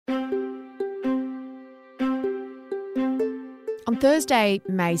On Thursday,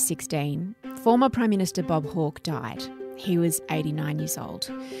 May 16, former Prime Minister Bob Hawke died. He was 89 years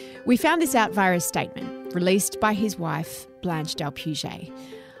old. We found this out via a statement released by his wife, Blanche Delpuget.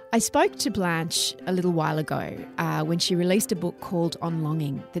 I spoke to Blanche a little while ago when she released a book called On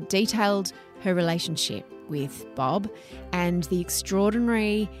Longing that detailed her relationship with Bob and the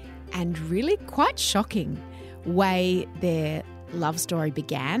extraordinary and really quite shocking way their love story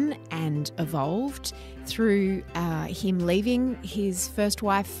began and evolved through him leaving his first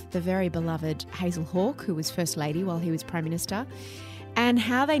wife, the very beloved Hazel Hawke, who was First Lady while he was Prime Minister, and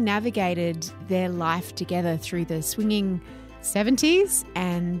how they navigated their life together through the swinging 70s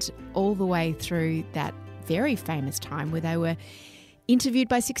and all the way through that very famous time where they were interviewed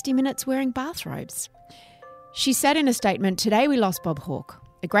by 60 Minutes wearing bathrobes. She said in a statement, "Today we lost Bob Hawke,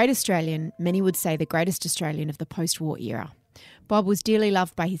 a great Australian, many would say the greatest Australian of the post-war era. Bob was dearly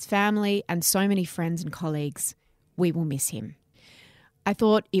loved by his family and so many friends and colleagues. We will miss him." I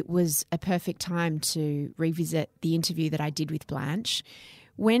thought it was a perfect time to revisit the interview that I did with Blanche.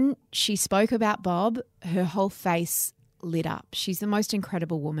 When she spoke about Bob, her whole face lit up. She's the most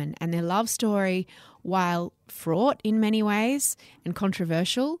incredible woman, and their love story, while fraught in many ways and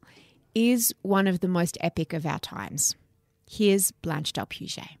controversial, is one of the most epic of our times. Here's Blanche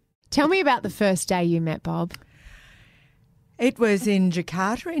Delpuget. Tell me about the first day you met Bob. It was in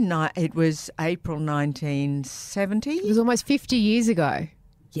Jakarta. It was April 1970. It was almost 50 years ago.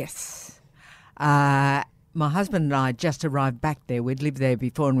 Yes. My husband and I just arrived back there. We'd lived there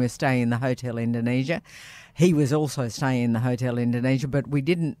before and we were staying in the Hotel Indonesia. He was also staying in the Hotel Indonesia, but we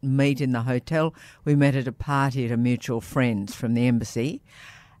didn't meet in the hotel. We met at a party at a mutual friend's from the embassy,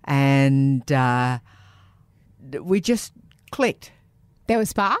 and we just clicked. There were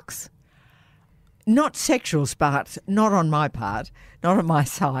sparks? Not sexual sparks, not on my part, not on my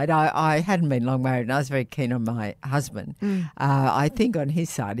side. I hadn't been long married and I was very keen on my husband. I think on his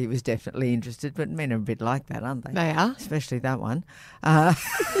side he was definitely interested, but men are a bit like that, aren't they? They are. Especially that one.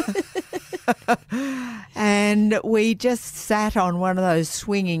 And we just sat on one of those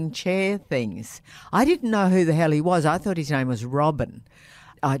swinging chair things. I didn't know who the hell he was. I thought his name was Robin.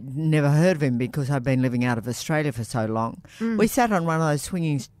 I'd never heard of him because I'd been living out of Australia for so long. We sat on one of those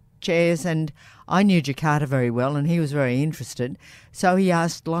swinging chairs and I knew Jakarta very well and he was very interested. So he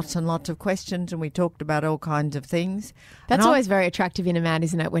asked lots and lots of questions and we talked about all kinds of things. That's always very attractive in a man,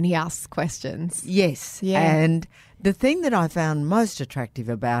 isn't it, when he asks questions? Yes. Yeah. And the thing that I found most attractive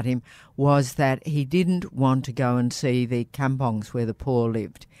about him was that he didn't want to go and see the kampongs where the poor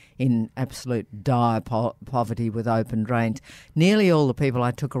lived in absolute dire poverty with open drains. Nearly all the people I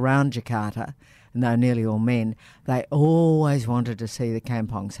took around Jakarta, and they're nearly all men, they always wanted to see the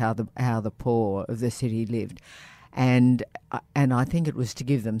kampongs, how the poor of the city lived. And I think it was to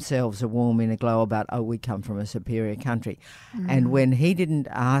give themselves a warm inner glow about, oh, we come from a superior country. And when he didn't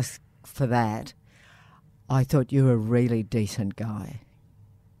ask for that, I thought, you're a really decent guy.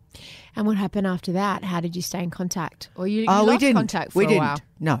 And what happened after that? How did you stay in contact? Or you lost contact for a while?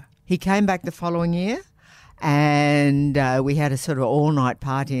 No. He came back the following year. And we had a sort of all-night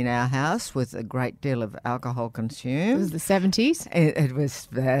party in our house with a great deal of alcohol consumed. It was the 70s? It was,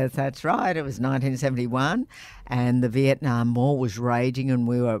 that's right, it was 1971 and the Vietnam War was raging and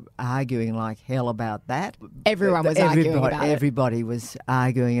we were arguing like hell about that. Everyone was arguing about it. Everybody was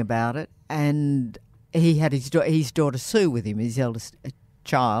arguing about it. And he had his daughter Sue with him, his eldest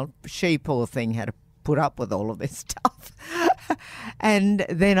child. She, poor thing, had to put up with all of this stuff. And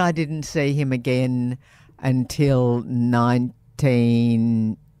then I didn't see him again until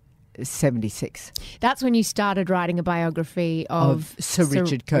 1976. That's when you started writing a biography of Sir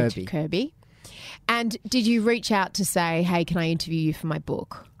Richard Kirby. And did you reach out to say, hey, can I interview you for my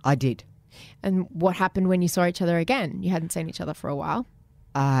book? I did. And what happened when you saw each other again? You hadn't seen each other for a while.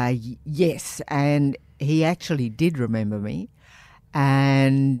 Yes, and he actually did remember me.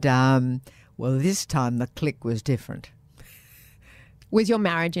 And, well, this time the click was different. Was your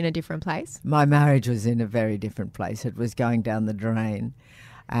marriage in a different place? My marriage was in a very different place. It was going down the drain.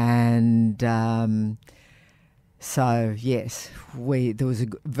 And so, yes, there was a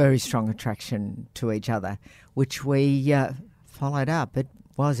very strong attraction to each other, which we followed up. It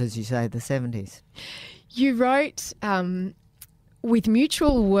was, as you say, the 70s. You wrote, with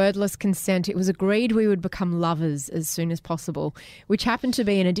mutual wordless consent, it was agreed we would become lovers as soon as possible, which happened to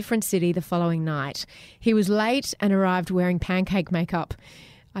be in a different city the following night. He was late and arrived wearing pancake makeup.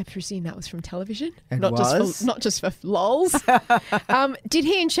 I presume that was from television, not just for lols. Did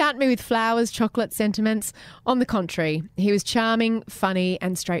he enchant me with flowers, chocolate, sentiments? On the contrary, he was charming, funny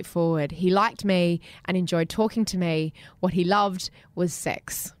and straightforward. He liked me and enjoyed talking to me. What he loved was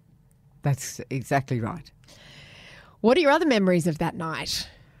sex. That's exactly right. What are your other memories of that night?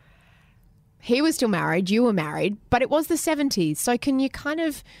 He was still married, you were married, but it was the 70s. So can you kind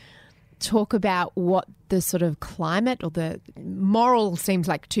of talk about what the sort of climate, or the moral seems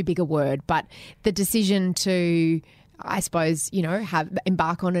like too big a word, but the decision to, I suppose,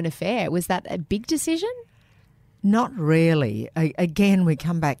 embark on an affair, was that a big decision? Not really. Again, we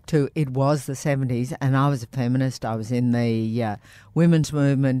come back to it was the 70s, and I was a feminist. I was in the women's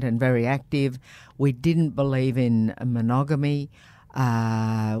movement and very active. We didn't believe in monogamy.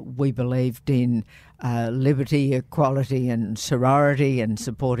 We believed in liberty, equality and sorority and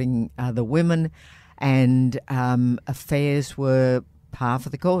supporting other women, and affairs were par for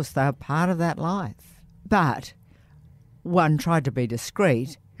the course. They were part of that life. But one tried to be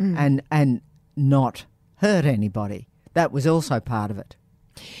discreet and not hurt anybody. That was also part of it.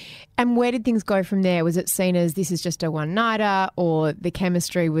 And where did things go from there? Was it seen as this is just a one-nighter, or the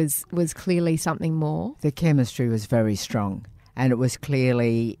chemistry was clearly something more? The chemistry was very strong, and it was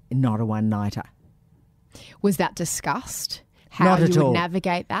clearly not a one-nighter. Was that discussed? How Not at you would all.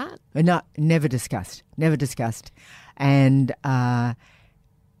 navigate that? No, never discussed. Never discussed. And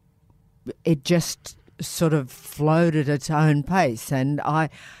it just sort of flowed at its own pace.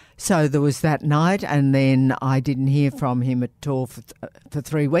 So there was that night, and then I didn't hear from him at all for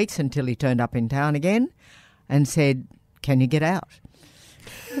 3 weeks until he turned up in town again and said, "Can you get out?"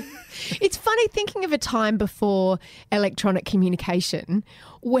 It's funny thinking of a time before electronic communication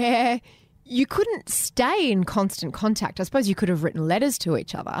where you couldn't stay in constant contact. I suppose you could have written letters to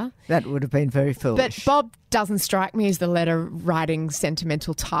each other. That would have been very foolish. But Bob doesn't strike me as the letter-writing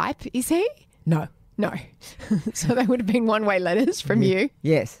sentimental type, is he? No. No. So they would have been one-way letters from you.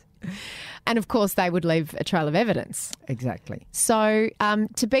 Yes, And, of course, they would leave a trail of evidence. exactly. So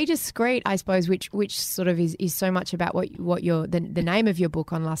to be discreet, I suppose, which sort of is so much about what the name of your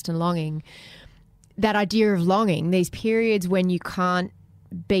book on lust and longing, that idea of longing, these periods when you can't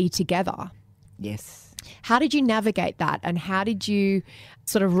be together. Yes. How did you navigate that, and how did you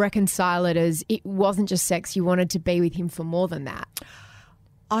sort of reconcile it as it wasn't just sex, you wanted to be with him for more than that?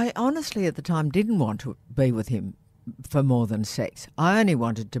 I honestly at the time didn't want to be with him for more than sex. I only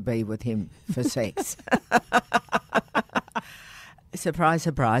wanted to be with him for sex. Surprise,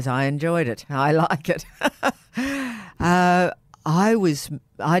 surprise, I enjoyed it. I like it.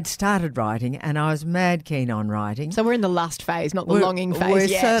 I'd started writing, and I was mad keen on writing. So we're in the lust phase, not the longing phase We're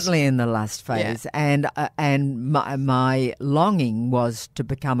yet. certainly in the lust phase, and my longing was to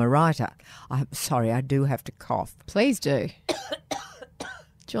become a writer. I'm sorry, I do have to cough. Please do.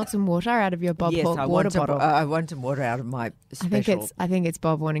 Do you want some water out of your Bob Yes, Hawke I water want some, bottle? I want some water out of my special. I think it's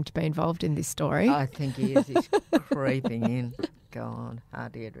Bob wanting to be involved in this story. I think he is. He's creeping in. God,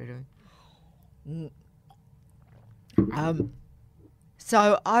 hard to get rid of him.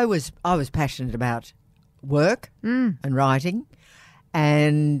 So I was passionate about work and writing,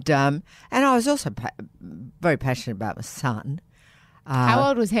 and I was also very passionate about my son. How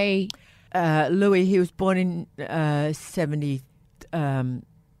old was he? Louis, he was born in 72.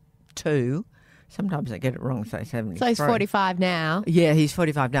 Sometimes I get it wrong, say 73. So he's 45 now. Yeah, he's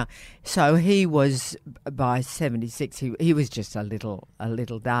 45 now. So he was, by 76, he was just a little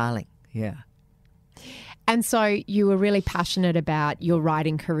darling, yeah. And so you were really passionate about your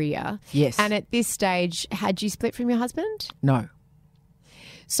writing career. Yes. And at this stage, had you split from your husband? No.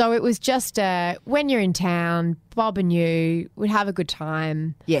 So it was just when you're in town, Bob and you would have a good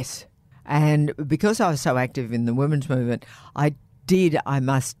time. Yes. And because I was so active in the women's movement, I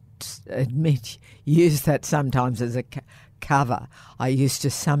must admit, use that sometimes as a cover. I used to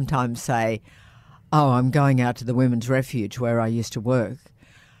sometimes say, "Oh, I'm going out to the women's refuge where I used to work."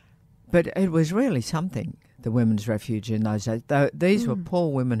 But it was really something, the women's refuge in those days. These were poor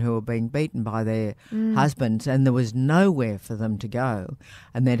women who were being beaten by their husbands, and there was nowhere for them to go,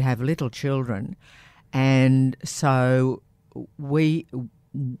 and they'd have little children. And so we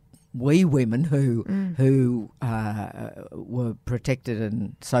women who were protected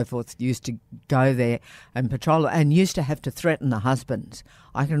and so forth used to go there and patrol and used to have to threaten the husbands.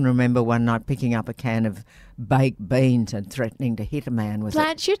 I can remember one night picking up a can of baked beans and threatening to hit a man with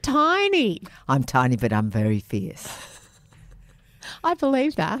Blanche, you're tiny. I'm tiny, but I'm very fierce. I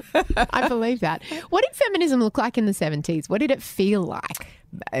believe that. I believe that. What did feminism look like in the 70s? What did it feel like?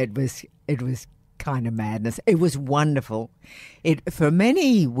 It was kind of madness. It was wonderful. For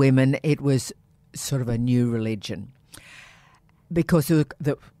many women, it was sort of a new religion because of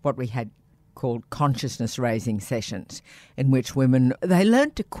what we had called consciousness-raising sessions, in which women, they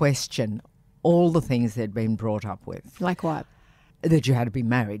learnt to question all the things they'd been brought up with. Like what? That you had to be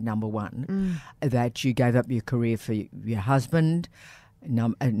married, number one, that you gave up your career for your husband,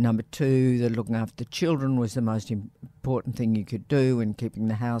 Number two, that looking after children was the most important thing you could do, and keeping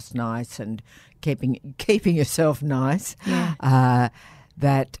the house nice and keeping yourself nice. Yeah.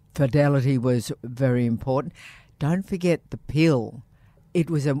 That fidelity was very important. Don't forget the pill. It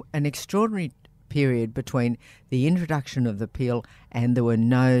was an extraordinary period between the introduction of the pill and there were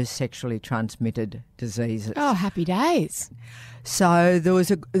no sexually transmitted diseases. Oh, happy days. So there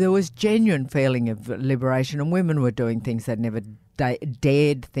was genuine feeling of liberation, and women were doing things they'd never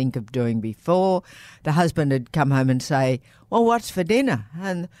dared think of doing before. The husband had come home and say, "Well, what's for dinner?"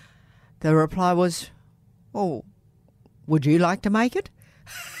 And the reply was, "Oh, would you like to make it?"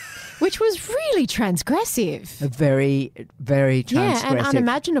 Which was really transgressive. Very, very transgressive. Yeah, and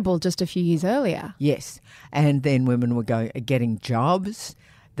unimaginable just a few years earlier. Yes. And then women were getting jobs.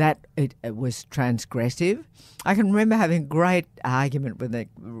 That it was transgressive. I can remember having a great argument with a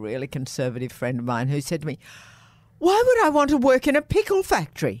really conservative friend of mine who said to me, "Why would I want to work in a pickle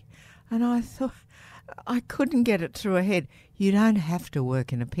factory?" And I thought, I couldn't get it through her head. You don't have to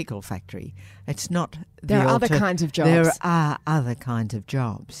work in a pickle factory. It's not. There are other kinds of jobs. There are other kinds of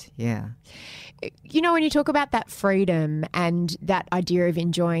jobs, yeah. You know, when you talk about that freedom and that idea of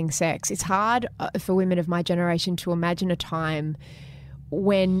enjoying sex, it's hard for women of my generation to imagine a time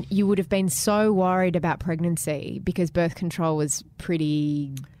when you would have been so worried about pregnancy because birth control was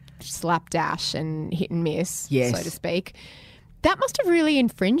pretty slapdash and hit and miss, yes, so to speak. That must have really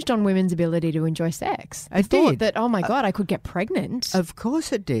infringed on women's ability to enjoy sex. It thought did. that, oh my God, I could get pregnant. Of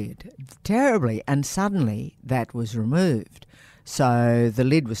course it did. Terribly. And suddenly that was removed. So the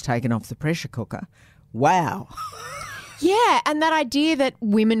lid was taken off the pressure cooker. Wow. Yeah, and that idea that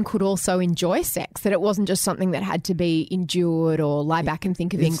women could also enjoy sex, that it wasn't just something that had to be endured or lie back and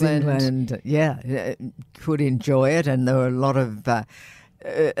think of England. Yeah, could enjoy it. And there were a lot of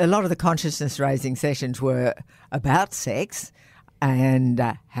the consciousness-raising sessions were about sex and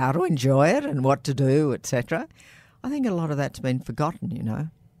how to enjoy it and what to do, etc. I think a lot of that's been forgotten, you know.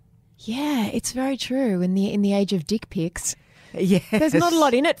 Yeah, it's very true. In the age of dick pics, yes, there's not a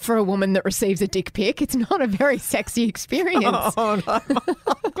lot in it for a woman that receives a dick pic. It's not a very sexy experience. Oh, no.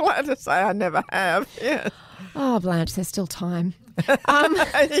 I'm glad to say I never have. Yeah. Oh, Blanche, there's still time.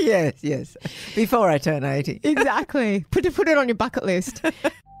 Yes. Before I turn 80. Exactly. Put it on your bucket list.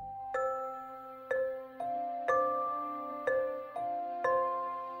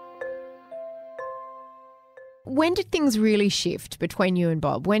 When did things really shift between you and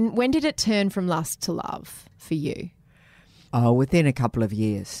Bob? When did it turn from lust to love for you? Oh, within a couple of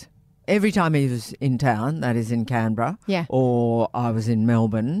years. Every time he was in town, that is in Canberra, yeah, or I was in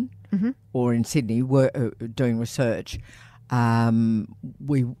Melbourne, mm-hmm, or in Sydney doing research,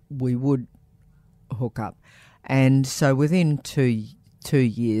 we would hook up. And so within two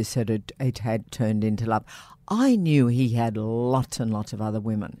years it had turned into love. I knew he had lots and lots of other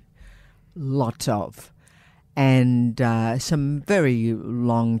women, lots of, and some very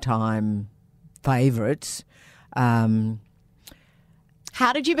long time favourites.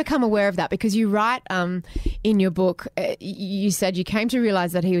 How did you become aware of that? Because you write in your book, you said you came to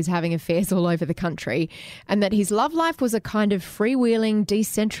realise that he was having affairs all over the country and that his love life was a kind of freewheeling,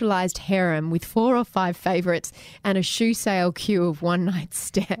 decentralised harem with 4 or 5 favourites and a shoe sale queue of one-night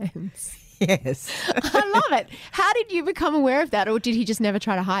stands. Yes. I love it. How did you become aware of that, or did he just never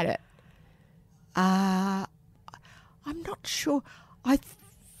try to hide it? I'm not sure. I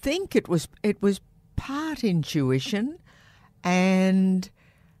think it was part intuition and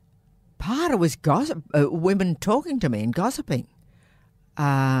part it was gossip, women talking to me and gossiping.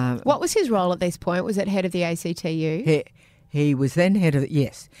 What was his role at this point? Was it head of the ACTU? He was then head of,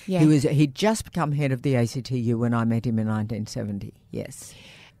 yes. Yeah. He'd just become head of the ACTU when I met him in 1970, yes.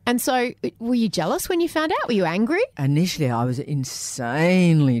 And so were you jealous when you found out? Were you angry? Initially I was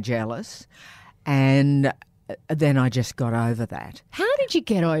insanely jealous, and then I just got over that. How did you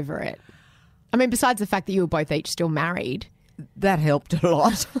get over it? I mean, besides the fact that you were both each still married. That helped a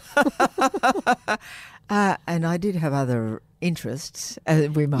lot. And I did have other interests.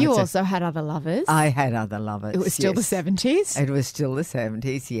 You also had other lovers. I had other lovers. It was still the 70s? It was still the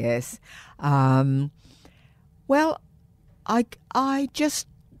 70s, yes. Well, I just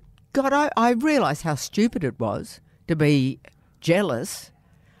I realised how stupid it was to be jealous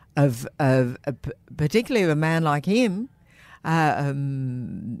of particularly of a man like him.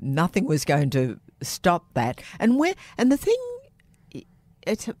 Nothing was going to stop that. And the thing,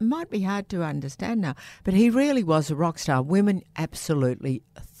 it might be hard to understand now, but he really was a rock star. Women absolutely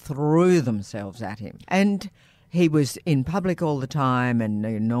threw themselves at him. And he was in public all the time and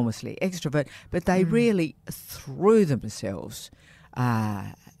enormously extrovert, but they really threw themselves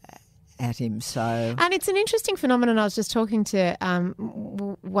at him. So, and it's an interesting phenomenon. I was just talking to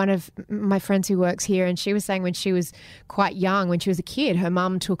one of my friends who works here, and she was saying when she was quite young, when she was a kid, her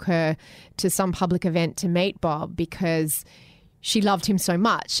mum took her to some public event to meet Bob because she loved him so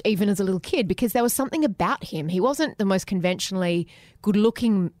much, even as a little kid, because there was something about him. He wasn't the most conventionally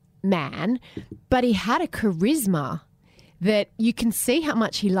good-looking man, but he had a charisma that you can see how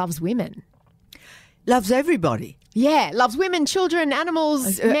much he loves women. Loves everybody. Yeah, loves women, children,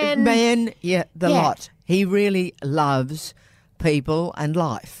 animals, men. The lot. He really loves people and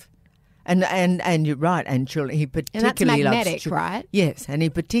life. And you're right, and children. He particularly and that's magnetic, right? Yes, and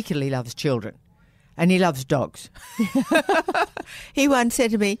he particularly loves children. And he loves dogs. He once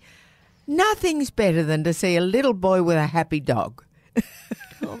said to me, nothing's better than to see a little boy with a happy dog.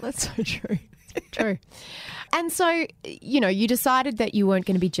 Oh, that's so true. True. And so, you decided that you weren't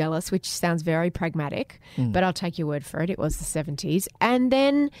going to be jealous, which sounds very pragmatic, but I'll take your word for it. It was the 70s. And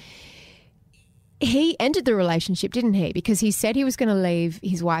then he ended the relationship, didn't he? Because he said he was going to leave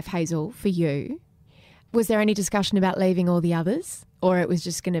his wife, Hazel, for you. Was there any discussion about leaving all the others? Or it was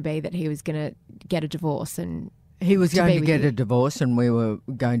just going to be that he was going to get a divorce and he was going to get a divorce and we were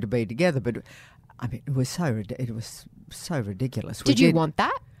going to be together. But I mean, it was so ridiculous. Did you want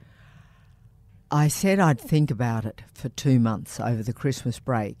that? I said I'd think about it for 2 months over the Christmas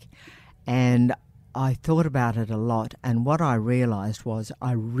break, and I thought about it a lot. And what I realised was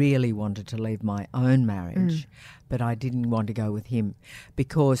I really wanted to leave my own marriage, but I didn't want to go with him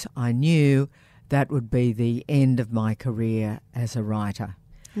because I knew that would be the end of my career as a writer.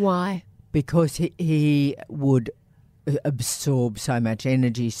 Why? Because he would absorb so much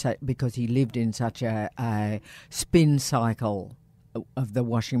energy because he lived in such a spin cycle of the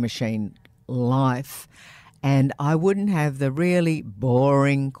washing machine life, and I wouldn't have the really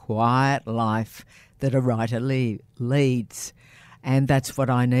boring, quiet life that a writer leads, and that's what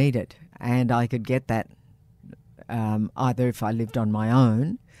I needed. And I could get that either if I lived on my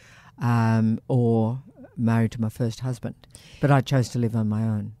own or married to my first husband. But I chose to live on my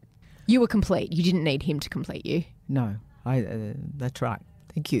own. You were complete. You didn't need him to complete you. No, that's right.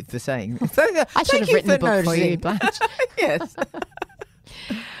 Thank you for saying. I should have written the book for you, Blanche. Yes.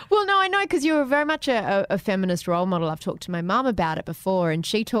 Well, no, I know, because you were very much a feminist role model. I've talked to my mum about it before, and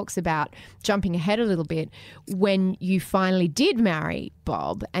she talks about jumping ahead a little bit when you finally did marry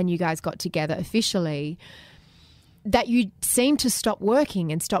Bob and you guys got together officially, that you seemed to stop working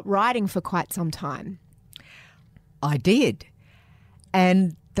and stop writing for quite some time. I did.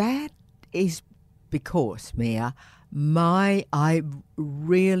 And that is because, Mia, I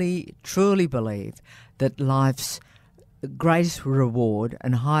really, truly believe that life's greatest reward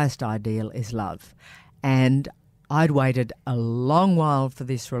and highest ideal is love. And I'd waited a long while for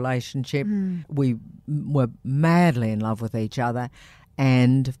this relationship. We were madly in love with each other.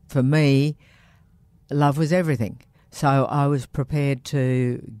 And for me, love was everything. So I was prepared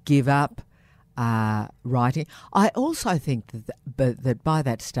to give up writing. I also think that by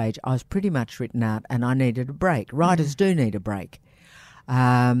that stage I was pretty much written out and I needed a break. Writers do need a break.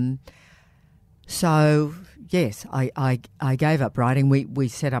 So, yes, I gave up writing. We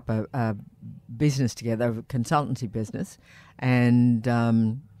set up a business together, a consultancy business, and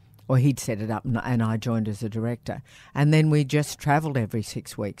he'd set it up and I joined as a director. And then we just travelled every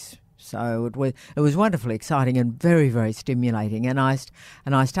 6 weeks. So it was wonderfully exciting and very, very stimulating. And I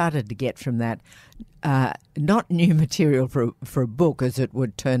started to get from that not new material for a book as it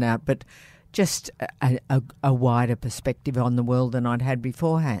would turn out, but just a wider perspective on the world than I'd had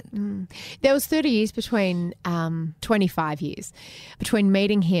beforehand. There was 30 years 25 years between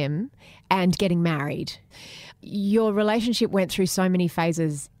meeting him and getting married. Your relationship went through so many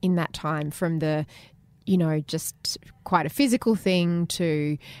phases in that time, from the just quite a physical thing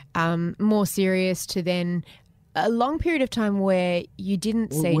to more serious, to then a long period of time where you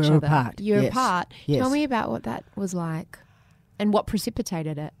didn't see each other. Apart. You're Yes. apart. Yes. Tell me about what that was like and what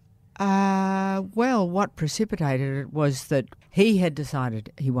precipitated it. Well, what precipitated it was that he had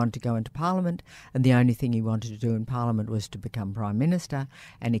decided he wanted to go into Parliament, and the only thing he wanted to do in Parliament was to become Prime Minister,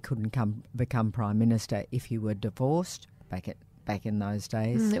 and he couldn't become Prime Minister if he were divorced back in those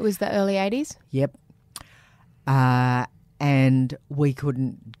days. It was the early 80s? Yep. And we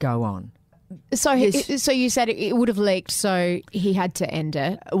couldn't go on. So you said it would have leaked, so he had to end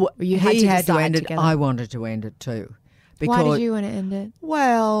it. He had to end it. Together. I wanted to end it too. Why did you want to end it?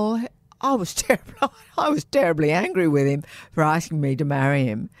 Well, I was terribly angry with him for asking me to marry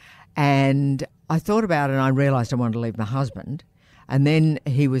him, and I thought about it and I realised I wanted to leave my husband. And then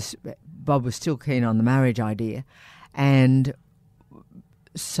Bob was still keen on the marriage idea, and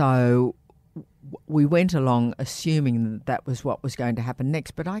so we went along assuming that that was what was going to happen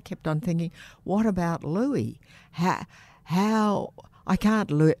next. But I kept on thinking, what about Louis? How I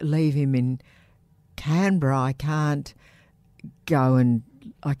can't leave him in Canberra. I can't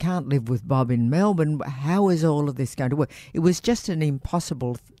live with Bob in Melbourne. How is all of this going to work? It was just an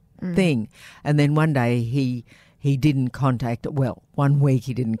impossible thing. And then one day he didn't contact, well, 1 week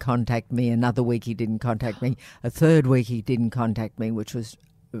he didn't contact me, another week he didn't contact me, a third week he didn't contact me, which was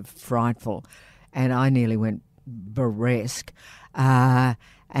frightful. And I nearly went burlesque. And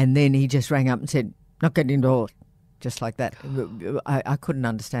then he just rang up and said, not getting divorced, just like that. I couldn't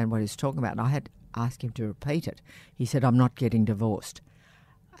understand what he was talking about. And I had asked him to repeat it. He said, I'm not getting divorced.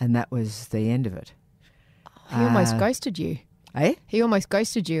 And that was the end of it. He almost ghosted you. Eh? He almost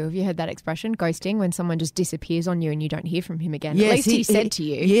ghosted you. Have you heard that expression, ghosting, when someone just disappears on you and you don't hear from him again? Yes, At least he said to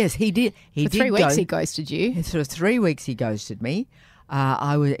you. Yes, he did. For 3 weeks he ghosted you. For 3 weeks he ghosted me.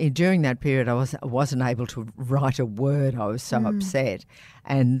 During that period I wasn't able to write a word. I was so upset.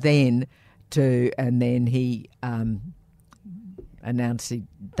 And then he announced he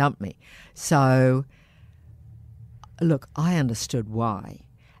dumped me. So, look, I understood why.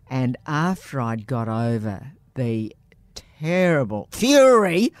 And after I'd got over the terrible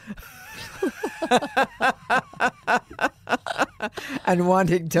fury and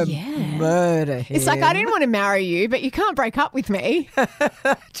wanting to murder him. It's like, I didn't want to marry you, but you can't break up with me.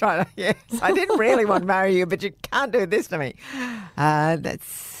 Yes, I didn't really want to marry you, but you can't do this to me.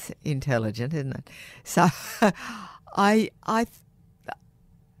 That's intelligent, isn't it? So I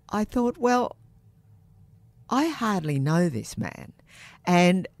thought, well, I hardly know this man,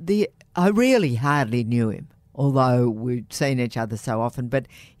 and I really hardly knew him, although we'd seen each other so often, but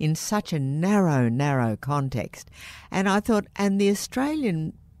in such a narrow context. And I thought, and the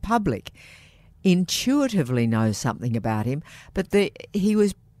Australian public intuitively knows something about him, but he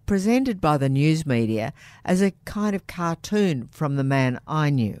was presented by the news media as a kind of cartoon from the man I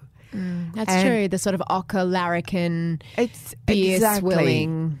knew. That's true. The sort of ochre larrikin, beer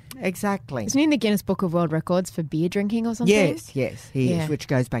swilling. Exactly. Isn't he in the Guinness Book of World Records for beer drinking or something? Yes, he is, which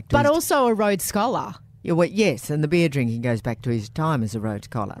goes back to But also a Rhodes Scholar. Yeah, well, yes, and the beer drinking goes back to his time as a Rhodes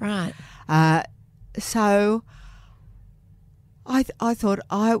Scholar. Right. So I thought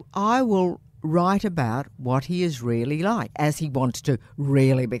I will write about what he is really like as he wants to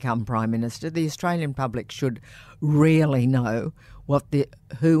really become Prime Minister. The Australian public should really know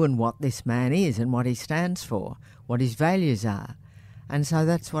who and what this man is and what he stands for, what his values are. And so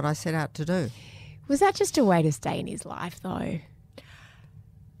that's what I set out to do. Was that just a way to stay in his life, though?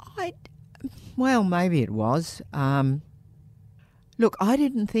 Well, maybe it was. Look, I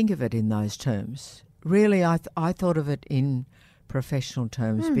didn't think of it in those terms. Really, I thought of it in professional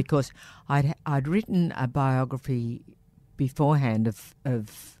terms because I'd written a biography beforehand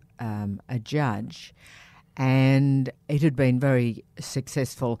of a judge, and it had been very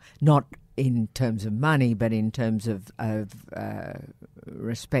successful, not in terms of money, but in terms of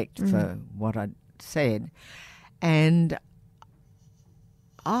respect for what I'd said. And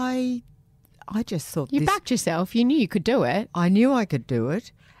I just thought you backed yourself. You knew you could do it. I knew I could do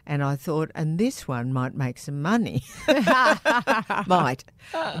it, and I thought, and this one might make some money. Might,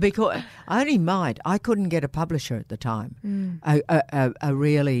 because only might. I couldn't get a publisher at the time. A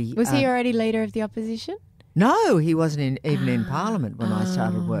really was he already leader of the opposition? No, he wasn't even in Parliament when I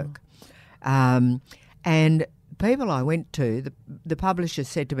started work. And people I went to, the publisher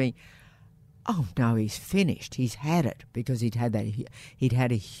said to me, "Oh no, he's finished. He's had it," because he'd had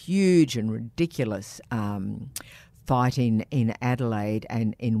a huge and ridiculous fight in Adelaide,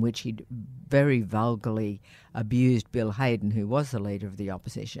 and in which he'd very vulgarly abused Bill Hayden, who was the leader of the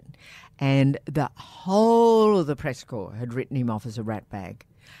opposition, and the whole of the press corps had written him off as a ratbag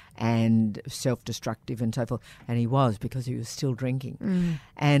and self-destructive and so forth, and he was, because he was still drinking.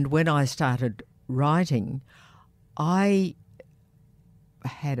 And when I started writing, I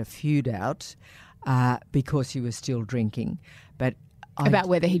had a few doubts because he was still drinking, but about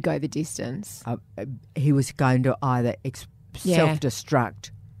whether he'd go the distance. He was going to either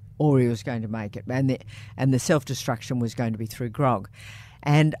self-destruct or he was going to make it, and the self-destruction was going to be through grog.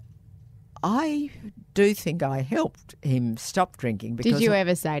 And I do think I helped him stop drinking. Because did you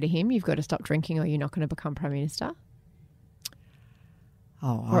ever say to him, "You've got to stop drinking or you're not going to become Prime Minister"?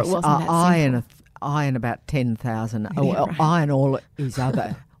 Oh, or it wasn't that simple? I and about 10,000, right. I and all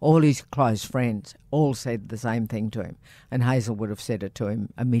his close friends all said the same thing to him. And Hazel would have said it to him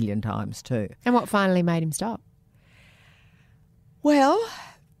a million times too. And what finally made him stop? Well,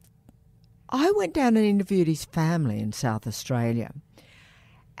 I went down and interviewed his family in South Australia.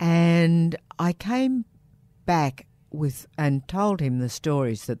 And I came back and told him the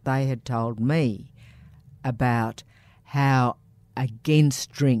stories that they had told me about how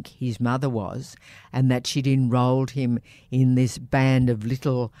against drink his mother was, and that she'd enrolled him in this band of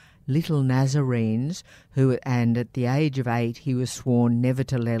little Nazarenes and at the age of 8 he was sworn never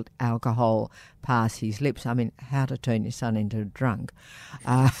to let alcohol pass his lips. I mean, how to turn your son into a drunk.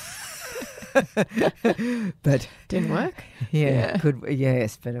 But didn't work. Yeah.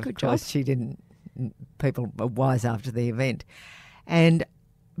 Yes, but of Good course job. she didn't. People were wise after the event. And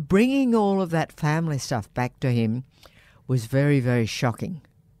bringing all of that family stuff back to him was very, very shocking,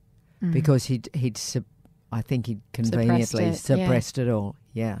 because I think he'd conveniently suppressed it all.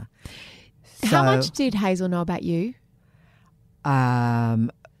 Yeah. How much did Hazel know about you? Quite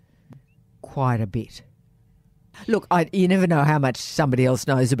a bit. Look, you never know how much somebody else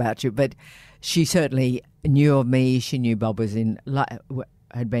knows about you, but she certainly knew of me. She knew Bob was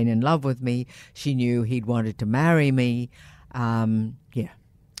had been in love with me. She knew he'd wanted to marry me. Yeah.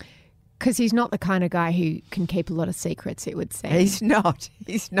 Because he's not the kind of guy who can keep a lot of secrets, it would seem. He's not.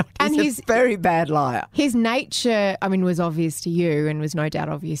 And he's a very bad liar. His nature, I mean, was obvious to you and was no doubt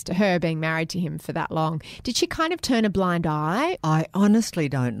obvious to her, being married to him for that long. Did she kind of turn a blind eye? I honestly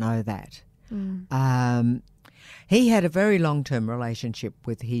don't know that. He had a very long-term relationship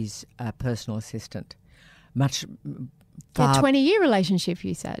with his personal assistant. A 20-year relationship,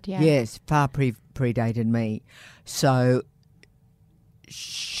 you said, yeah. Yes, far predated me. So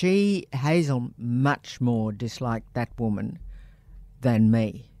Hazel, much more disliked that woman than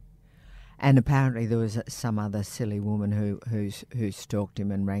me. And apparently there was some other silly woman who stalked him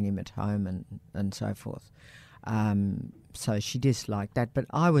and rang him at home and so forth. So she disliked that. But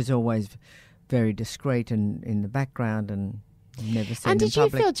I was always very discreet and in the background and never seen in public. And did you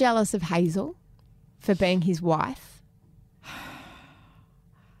feel jealous of Hazel for being his wife?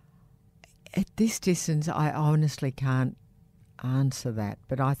 At this distance, I honestly can't answer that,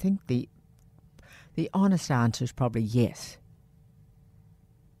 but I think the honest answer is probably yes.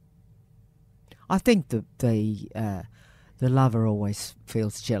 I think the lover always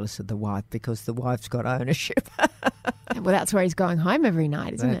feels jealous of the wife because the wife's got ownership. Well, that's where he's going home every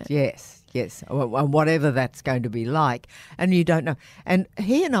night, isn't it? Yes, whatever that's going to be like, and you don't know. And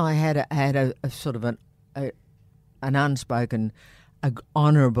he and I had a sort of an unspoken,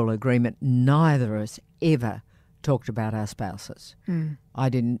 honourable agreement. Neither of us ever talked about our spouses. I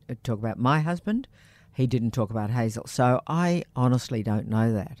didn't talk about my husband. He didn't talk about Hazel. So I honestly don't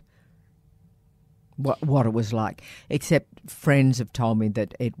know that, what it was like, except friends have told me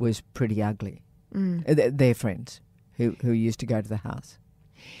that it was pretty ugly. Their friends who used to go to the house.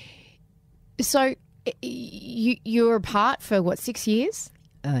 So you were apart for, 6 years?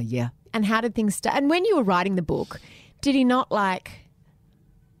 Yeah. And how did things start? And when you were writing the book, did he not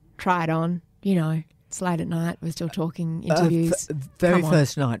try it on, It's late at night. We're still talking interviews. Very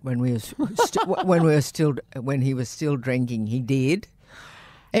first night when he was still drinking, he did.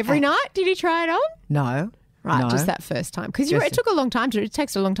 Every night, did he try it on? No. Right, no. just that first time. Because it took a long time it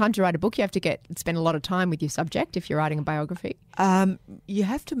takes a long time to write a book. You have to spend a lot of time with your subject if you're writing a biography. You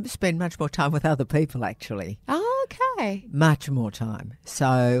have to spend much more time with other people, actually. Oh, okay. Much more time.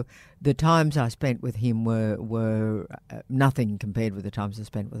 So the times I spent with him were nothing compared with the times I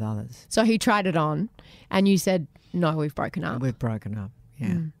spent with others. So he tried it on and you said, no, we've broken up. We've broken up,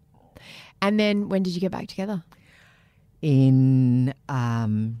 yeah. And then when did you get back together? In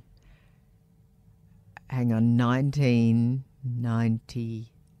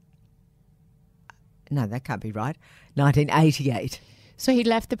 1990. No, that can't be right. 1988. So he'd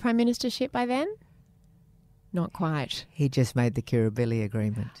left the Prime Ministership by then? Not quite. He just made the Kirribilli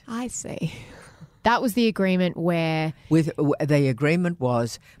agreement. I see. That was the agreement where... The agreement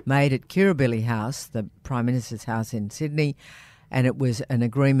was made at Kirribilli House, the Prime Minister's house in Sydney, and it was an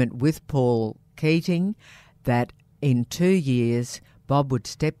agreement with Paul Keating that in 2 years Bob would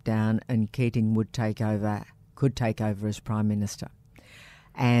step down and Keating could take over as Prime Minister.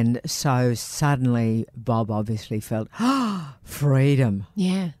 And so suddenly Bob obviously felt, freedom.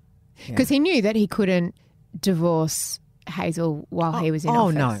 Yeah. Because he knew that he couldn't divorce Hazel while he was in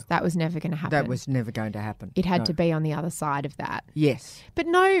office. No. That was never going to happen. That was never going to happen. It had to be on the other side of that. Yes. But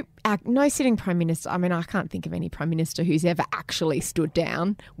no sitting Prime Minister, I mean, I can't think of any Prime Minister who's ever actually stood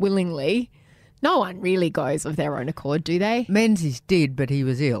down willingly. No one really goes of their own accord, do they? Menzies did, but he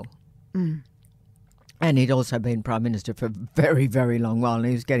was ill. And he'd also been Prime Minister for a very, very long while, and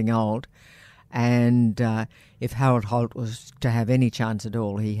he was getting old. And if Harold Holt was to have any chance at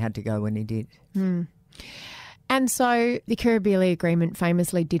all, he had to go when he did. And so the Kirribilli Agreement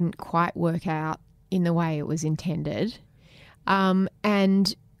famously didn't quite work out in the way it was intended.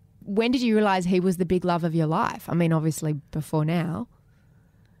 And When did you realise he was the big love of your life? I mean, obviously before now.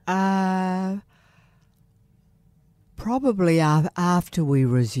 Probably after we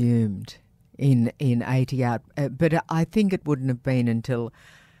resumed in 88, but I think it wouldn't have been until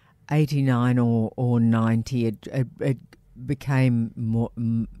 89 or 90 it became more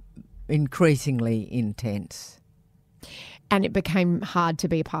increasingly intense. And it became hard to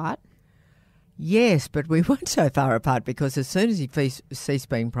be apart? Yes, but we weren't so far apart because as soon as he ceased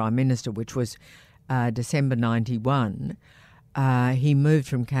being Prime Minister, which was December 91, he moved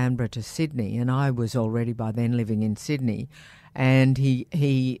from Canberra to Sydney, and I was already by then living in Sydney. And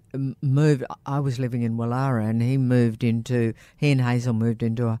he moved. I was living in Wallara, and he and Hazel moved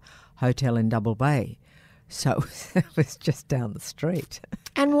into a hotel in Double Bay, so it was just down the street.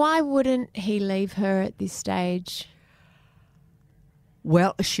 And why wouldn't he leave her at this stage?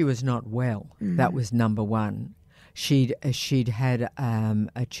 Well, she was not well. That was number one. She'd had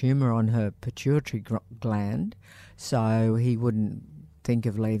a tumour on her pituitary gland, so he wouldn't think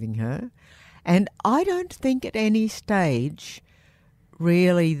of leaving her. And I don't think at any stage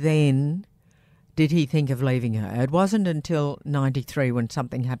really then did he think of leaving her. It wasn't until 93 when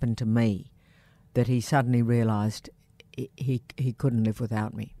something happened to me that he suddenly realised he couldn't live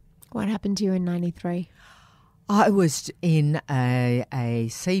without me. What happened to you in 93? I was in a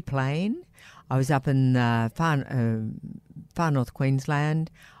seaplane. I was up in far north Queensland.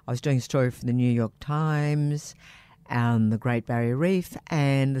 I was doing a story for the New York Times on the Great Barrier Reef,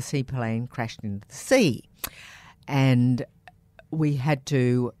 and the seaplane crashed into the sea. And we had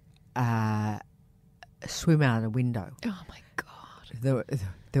to swim out a window. Oh, my God.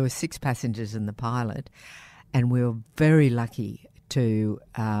 There were 6 passengers and the pilot, and we were very lucky to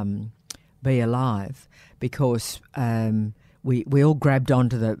be alive because we all grabbed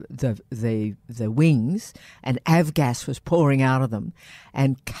onto the wings, and avgas was pouring out of them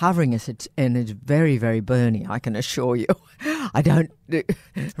and covering us. And it's very, very burny, I can assure you. I don't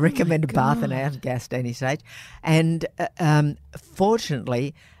recommend a bath in avgas at any stage. And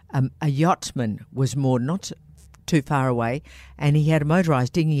fortunately, a yachtsman was moored not too far away, and he had a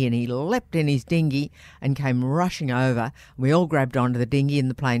motorised dinghy, and he leapt in his dinghy and came rushing over. We all grabbed onto the dinghy and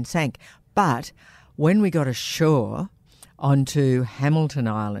the plane sank. But when we got ashore onto Hamilton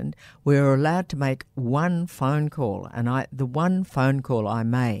Island, we were allowed to make one phone call, and the one phone call I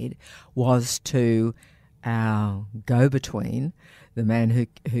made was to our go-between, the man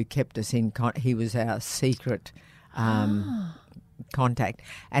who kept us in he was our secret contact,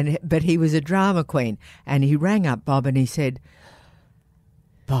 but he was a drama queen, and he rang up Bob and he said,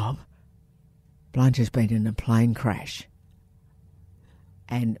 "Bob, Blanche has been in a plane crash,"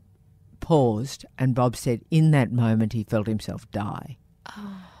 and paused, and Bob said in that moment he felt himself die.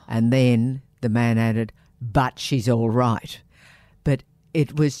 And then the man added, "But she's all right." But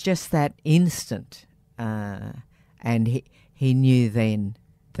it was just that instant, and he knew then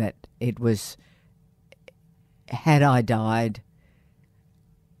that it was, had I died,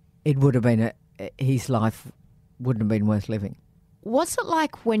 it would have been his life wouldn't have been worth living. What's it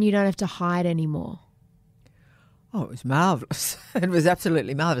like when you don't have to hide anymore? Oh, it was marvellous. It was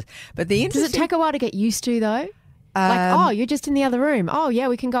absolutely marvellous. But the interesting... Does it take a while to get used to, though? You're just in the other room. Oh, yeah,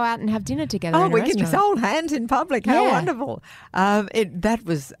 we can go out and have dinner together in a restaurant. We can hold hands in public. How wonderful. That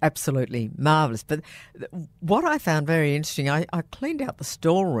was absolutely marvellous. But what I found very interesting, I cleaned out the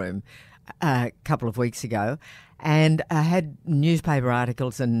storeroom a couple of weeks ago, and I had newspaper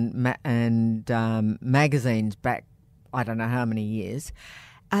articles and magazines back I don't know how many years,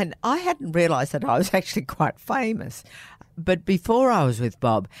 and I hadn't realised that I was actually quite famous. But before I was with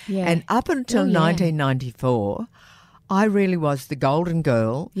Bob, and up until 1994, I really was the golden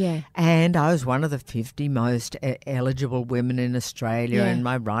girl, and I was one of the 50 most eligible women in Australia, and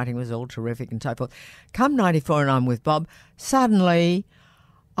my writing was all terrific and so forth. Come 94 and I'm with Bob, suddenly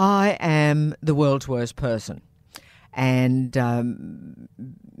I am the world's worst person. And,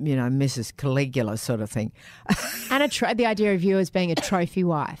 Mrs. Caligula sort of thing. And the idea of you as being a trophy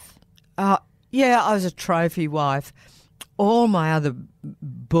wife. I was a trophy wife. All my other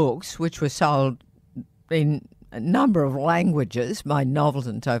books, which were sold in a number of languages, my novels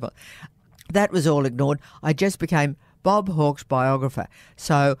and so forth, that was all ignored. I just became Bob Hawke's biographer.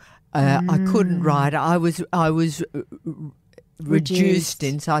 So I couldn't write. I was reduced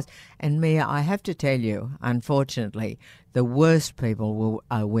in size. And Mia, I have to tell you, unfortunately, the worst people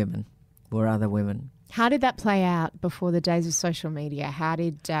were other women. How did that play out before the days of social media? How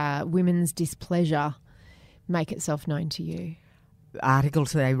did women's displeasure make itself known to you?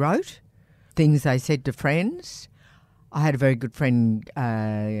 Articles they wrote, things they said to friends. I had a very good friend,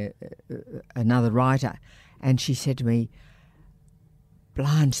 another writer, and she said to me,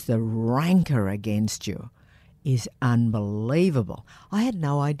 Blanche, the rancour against you is unbelievable. I had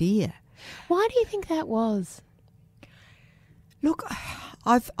no idea. Why do you think that was? Look,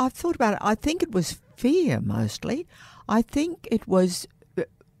 I've thought about it. I think it was fear mostly. I think it was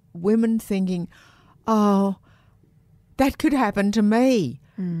women thinking, oh, that could happen to me.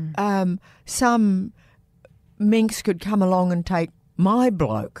 Some minx could come along and take my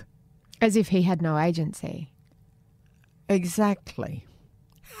bloke. As if he had no agency. Exactly.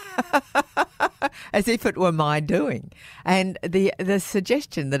 As if it were my doing. And the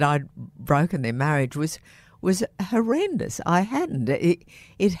suggestion that I'd broken their marriage was horrendous. I hadn't.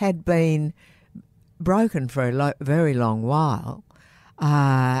 It had been broken for a very long while,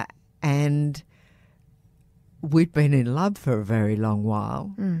 and we'd been in love for a very long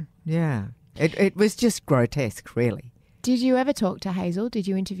while. Yeah. It was just grotesque, really. Did you ever talk to Hazel? Did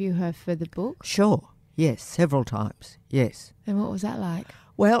you interview her for the book? Sure. Yes, several times. Yes. And what was that like?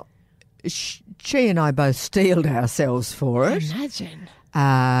 Well, she and I both steeled ourselves for it. Imagine.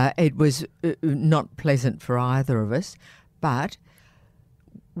 It was not pleasant for either of us, but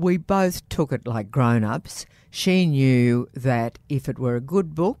we both took it like grown-ups. She knew that if it were a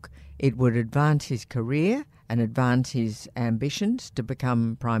good book, it would advance his career and advance his ambitions to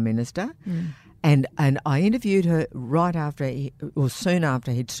become Prime Minister. And I interviewed her right after, soon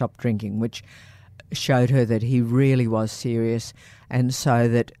after he'd stopped drinking, which showed her that he really was serious, and so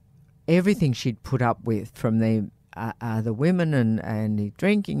that everything she'd put up with from the women and his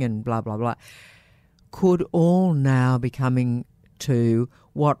drinking and blah, blah, blah, could all now be coming to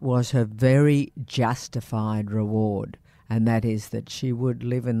what was her very justified reward, and that is that she would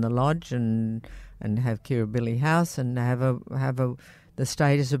live in the lodge and have Kirribilli House and have the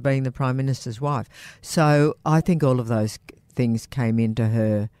status of being the Prime Minister's wife. So I think all of those things came into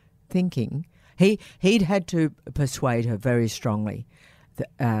her thinking. He'd had to persuade her very strongly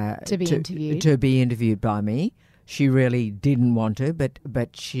to be interviewed by me. She really didn't want to,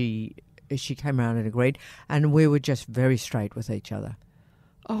 but she came around and agreed, and we were just very straight with each other.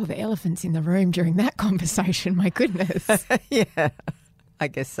 Oh, the elephants in the room during that conversation, my goodness. Yeah, I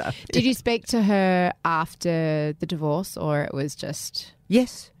guess so. Did you speak to her after the divorce, or it was just...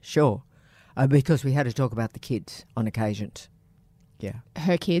 Yes, sure, because we had to talk about the kids on occasions. Yeah.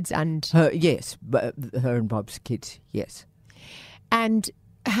 Her kids and... Yes, her and Bob's kids, yes. And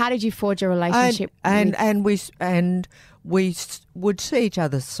how did you forge a relationship? And we would see each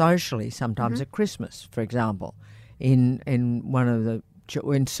other socially sometimes at Christmas, for example, in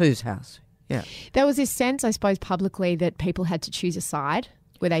Sue's house. Yeah. There was this sense, I suppose, publicly that people had to choose a side.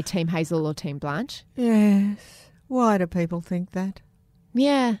 Were they Team Hazel or Team Blanche? Yes. Why do people think that?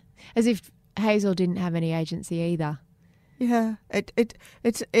 Yeah. As if Hazel didn't have any agency either. Yeah.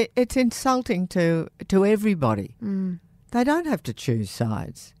 It's insulting to everybody. They don't have to choose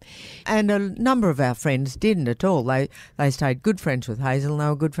sides. And a number of our friends didn't at all. They stayed good friends with Hazel and they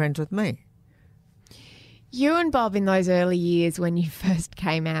were good friends with me. You and Bob, in those early years when you first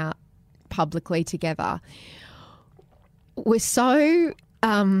came out publicly together, were so...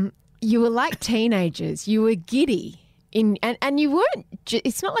 you were like teenagers. You were giddy. And you weren't...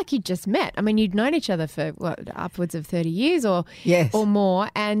 It's not like you'd just met. I mean, you'd known each other for, upwards of 30 years or more,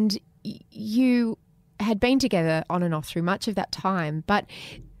 and you had been together on and off through much of that time, but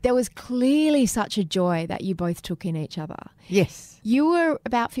there was clearly such a joy that you both took in each other. Yes. You were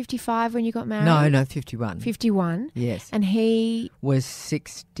about 55 when you got married? No, 51. 51? Yes. And he... was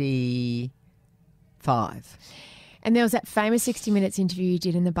 65. And there was that famous 60 Minutes interview you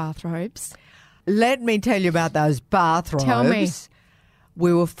did in the bathrobes. Let me tell you about those bathrobes. Tell me.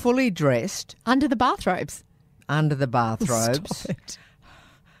 We were fully dressed. Under the bathrobes? Under the bathrobes. Stop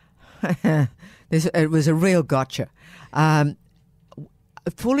it. It was a real gotcha.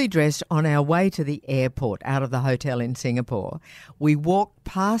 Fully dressed on our way to the airport out of the hotel in Singapore. We walked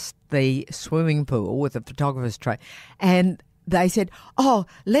past the swimming pool with a photographer's tray, and they said, "Oh,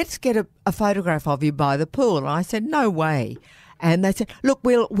 let's get a photograph of you by the pool." And I said, "No way." And they said, "Look,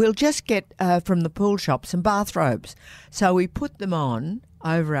 we'll just get from the pool shop some bathrobes." So we put them on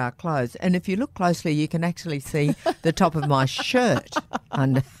over our clothes, and if you look closely, you can actually see the top of my shirt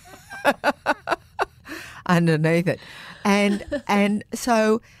underneath it. And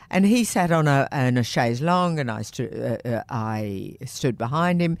he sat on a chaise longue, and I stood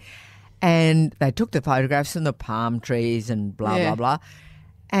behind him, and they took the photographs and the palm trees and blah blah blah,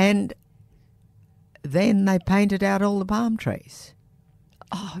 and then they painted out all the palm trees.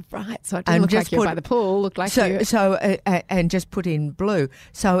 Oh, right. So it didn't look like you were by the pool. Looked like you... and just put in blue.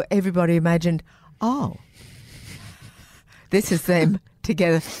 So everybody imagined, oh, this is them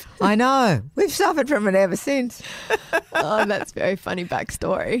together. I know. We've suffered from it ever since. Oh, that's very funny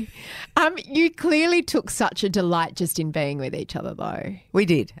backstory. You clearly took such a delight just in being with each other, though. We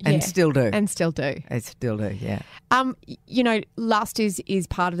did, and still do. And still do. And still do, yeah. Lust is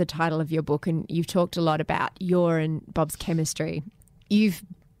part of the title of your book, and you've talked a lot about your and Bob's chemistry. You've,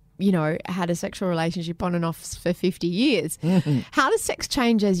 had a sexual relationship on and off for 50 years. Mm-hmm. How does sex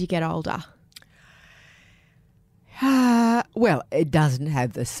change as you get older? Well, it doesn't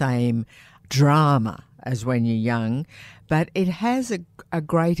have the same drama as when you're young, but it has a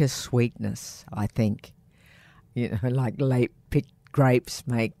greater sweetness, I think. Like late-picked grapes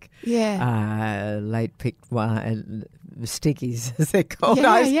make late-picked wine, stickies, as they're called.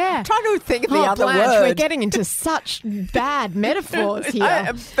 Yeah. Trying to think of the other Blanche, word. we're getting into such bad metaphors here.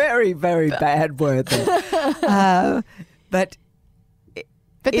 A very, very bad word there.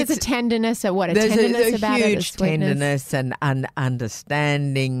 But there's a tenderness, about it, a huge tenderness and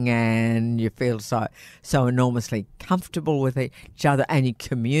understanding, and you feel so enormously comfortable with each other, and you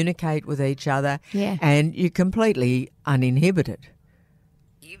communicate with each other, and you're completely uninhibited.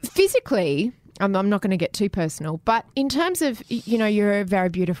 Physically, I'm not going to get too personal, but in terms of, you're a very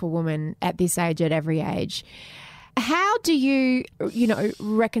beautiful woman at this age, at every age. How do you,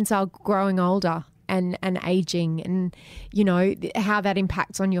 reconcile growing older and aging, and, how that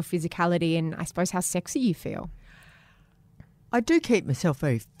impacts on your physicality and I suppose how sexy you feel? I do keep myself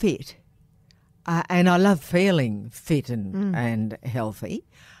very fit, and I love feeling fit and healthy.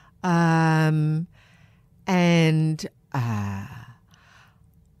 I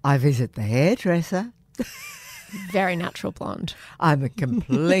visit the hairdresser. Very natural blonde. I'm a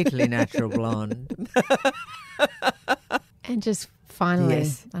completely natural blonde. And just finally,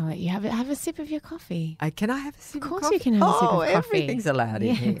 yes. I'll let you have a sip of your coffee. Can I have a sip of coffee? Of course you can have a sip of coffee. Everything's allowed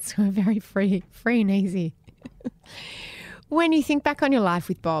in here. It's very free and easy. When you think back on your life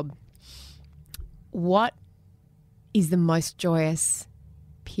with Bob, what is the most joyous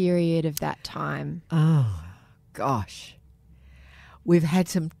period of that time? Oh, gosh. We've had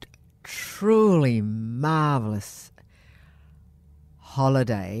some truly marvellous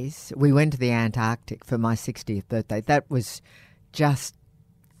holidays. We went to the Antarctic for my 60th birthday. That was just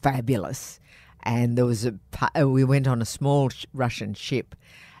fabulous. And there was we went on a small Russian ship,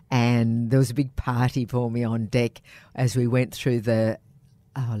 and there was a big party for me on deck as we went through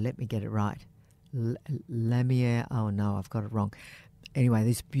let me get it right. Lamier. Oh no, I've got it wrong. Anyway,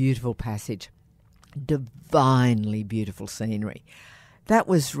 this beautiful passage, divinely beautiful scenery. That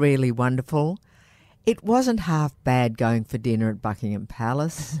was really wonderful. It wasn't half bad going for dinner at Buckingham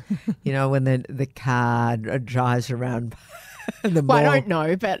Palace, when the car drives around the mall. Well, I don't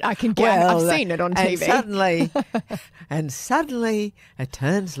know, but I can get. I've seen it on TV. And suddenly it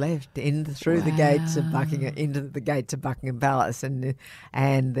turns left through the gates of Buckingham, into the gates of Buckingham Palace, and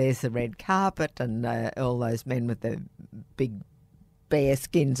there's the red carpet and all those men with the big bear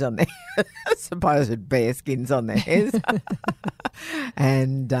skins on their supposed bear skins on their heads,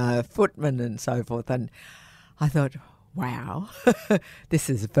 and footmen and so forth. And I thought, wow, this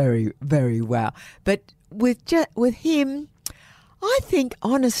is very, very wow. But with him, I think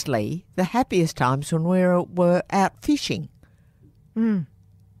honestly the happiest times when we were out fishing.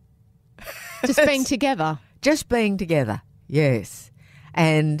 Just being together. Just being together, yes.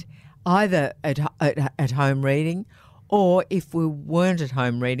 And either at home reading, or if we weren't at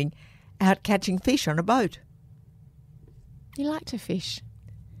home reading, out catching fish on a boat. You like to fish?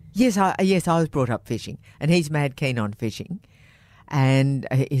 Yes, I was brought up fishing, and he's mad keen on fishing, and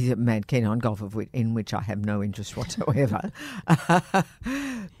he's mad keen on golf, in which I have no interest whatsoever.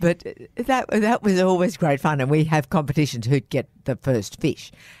 But that was always great fun, and we have competitions who'd get the first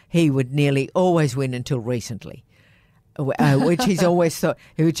fish. He would nearly always win until recently, which he's always said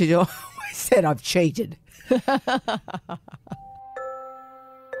I've cheated.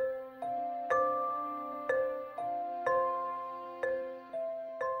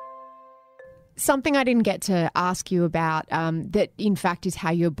 Something I didn't get to ask you about, that in fact is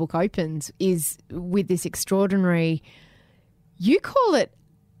how your book opens, is with this extraordinary, you call it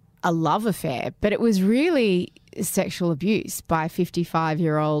a love affair, but it was really sexual abuse by a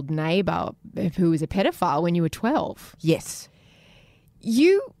 55-year-old neighbour who was a pedophile when you were 12. Yes.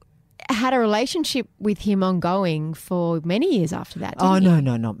 You had a relationship with him ongoing for many years after that, didn't you?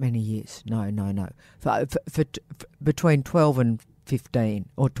 No, not many years. No. For between 12 and 15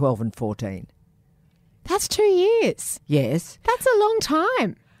 or 12 and 14. That's 2 years. Yes. That's a long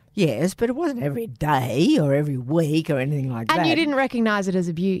time. Yes, but it wasn't every day or every week or anything like that. And you didn't recognise it as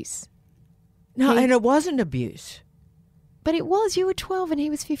abuse? No, and it wasn't abuse. But it was. You were 12 and he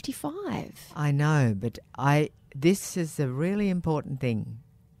was 55. I know, but this is a really important thing,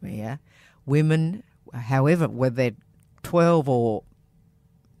 Mia. Women, however, whether they're 12 or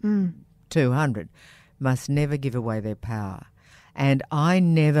 200, must never give away their power. And I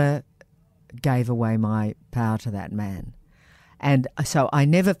never gave away my power to that man. And so I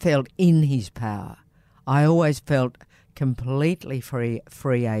never felt in his power. I always felt completely free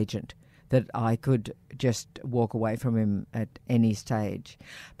agent, that I could just walk away from him at any stage.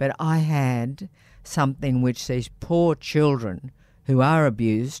 But I had something which these poor children who are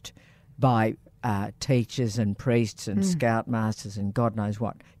abused by teachers and priests and scoutmasters and God knows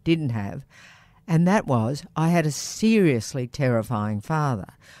what didn't have. And that was, I had a seriously terrifying father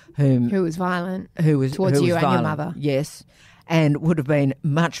who was violent towards you and your mother. Yes, and would have been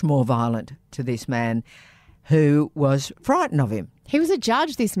much more violent to this man who was frightened of him. He was a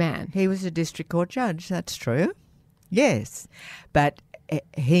judge, this man. He was a district court judge, that's true. Yes, but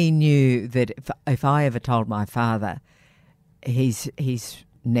he knew that if I ever told my father, his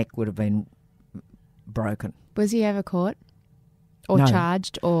neck would have been broken. Was he ever caught or No.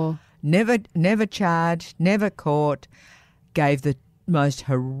 charged or? Never charged, never caught, gave the most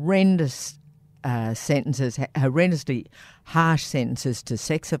horrendous sentences, horrendously harsh sentences to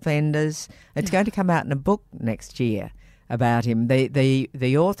sex offenders. It's going to come out in a book next year about him.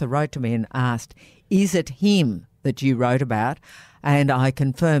 The author wrote to me and asked, "Is it him that you wrote about?" And I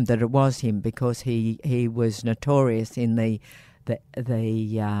confirmed that it was him, because he was notorious in the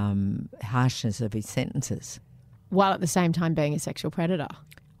harshness of his sentences. While at the same time being a sexual predator.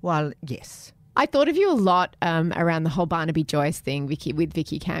 Well, yes. I thought of you a lot around the whole Barnaby Joyce thing, with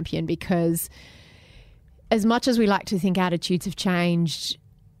Vicky Campion, because as much as we like to think attitudes have changed,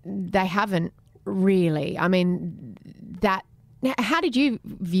 they haven't really. I mean, how did you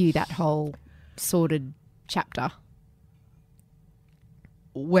view that whole sordid chapter?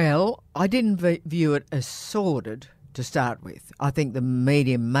 Well, I didn't view it as sordid to start with. I think the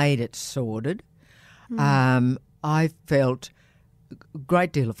media made it sordid. I felt a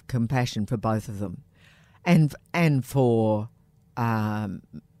great deal of compassion for both of them, and for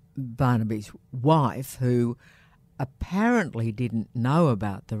Barnaby's wife, who apparently didn't know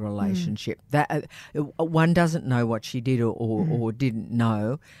about the relationship. That one doesn't know what she did or didn't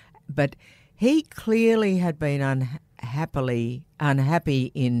know, but he clearly had been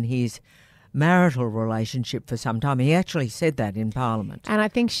unhappy in his marital relationship for some time. He actually said that in Parliament. And I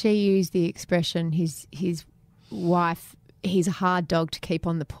think she used the expression, his wife, he's a hard dog to keep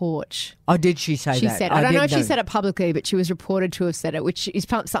on the porch. Oh, did she say that? She said, I don't know if she said it publicly, but she was reported to have said it, which is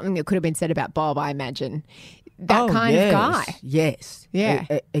something that could have been said about Bob, I imagine. That kind of guy. Yes.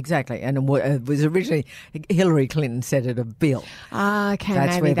 Yeah. Exactly. And it was originally, Hillary Clinton said it of Bill. Okay,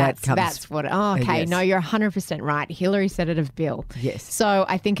 that's maybe where that's that comes. Okay, yes. no, you're 100% right. Hillary said it of Bill. Yes. So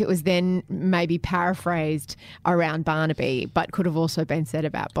I think it was then maybe paraphrased around Barnaby, but could have also been said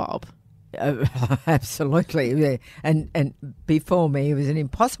about Bob. Absolutely. Yeah. And before me, he was an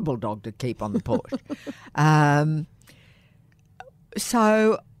impossible dog to keep on the porch.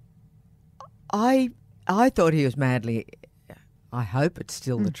 So I thought he was madly, I hope it's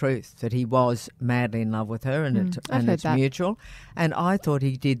still the truth, that he was madly in love with her, and it's mutual. And I thought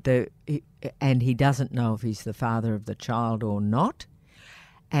he did and he doesn't know if he's the father of the child or not.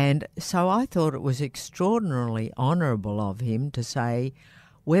 And so I thought it was extraordinarily honourable of him to say,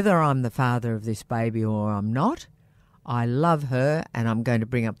 whether I'm the father of this baby or I'm not, I love her and I'm going to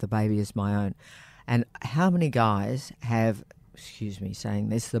bring up the baby as my own. And how many guys have, excuse me saying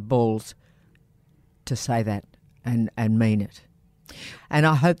this, the balls to say that and mean it? And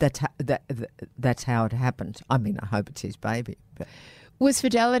I hope that's how it happens. I mean, I hope it's his baby. But. Was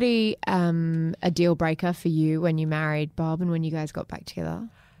fidelity a deal breaker for you when you married Bob and when you guys got back together?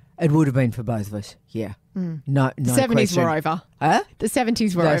 It would have been for both of us, yeah. No, the 70s question. were over. Huh? The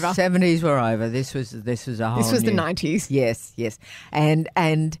 70s were over. The 70s were over. This was a whole This was new, the 90s. Yes. And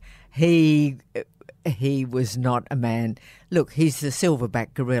he was not a man. Look, he's the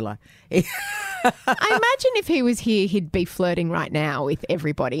silverback gorilla. I imagine if he was here, he'd be flirting right now with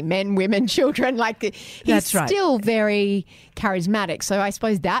everybody, men, women, children. Like he's That's right. still very charismatic. So I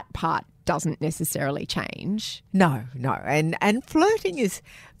suppose that part doesn't necessarily change. No. And flirting's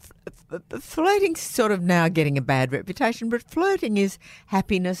sort of now getting a bad reputation, but flirting is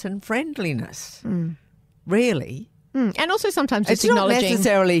happiness and friendliness, really. And also sometimes just it's acknowledging. It's not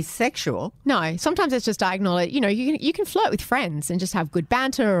necessarily sexual. No, sometimes it's just acknowledge. You can flirt with friends and just have good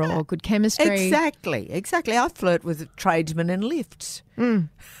banter or good chemistry. Exactly. I flirt with tradesmen in lifts.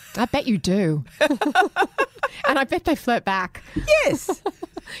 I bet you do. And I bet they flirt back. Yes.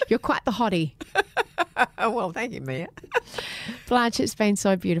 You're quite the hottie. Well, thank you, Mia. Blanche, it's been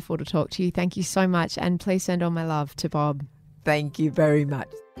so beautiful to talk to you. Thank you so much. And please send all my love to Bob. Thank you very much.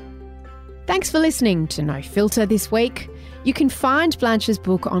 Thanks for listening to No Filter this week. You can find Blanche's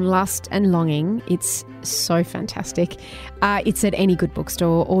book on lust and longing. It's so fantastic. It's at any good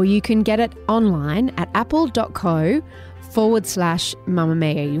bookstore, or you can get it online at apple.co/Mamma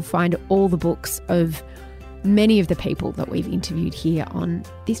Mia. You'll find all the books of many of the people that we've interviewed here on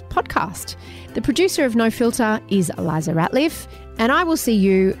this podcast. The producer of No Filter is Liza Ratliff, and I will see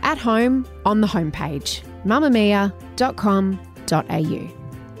you at home on the homepage, mamamia.com.au.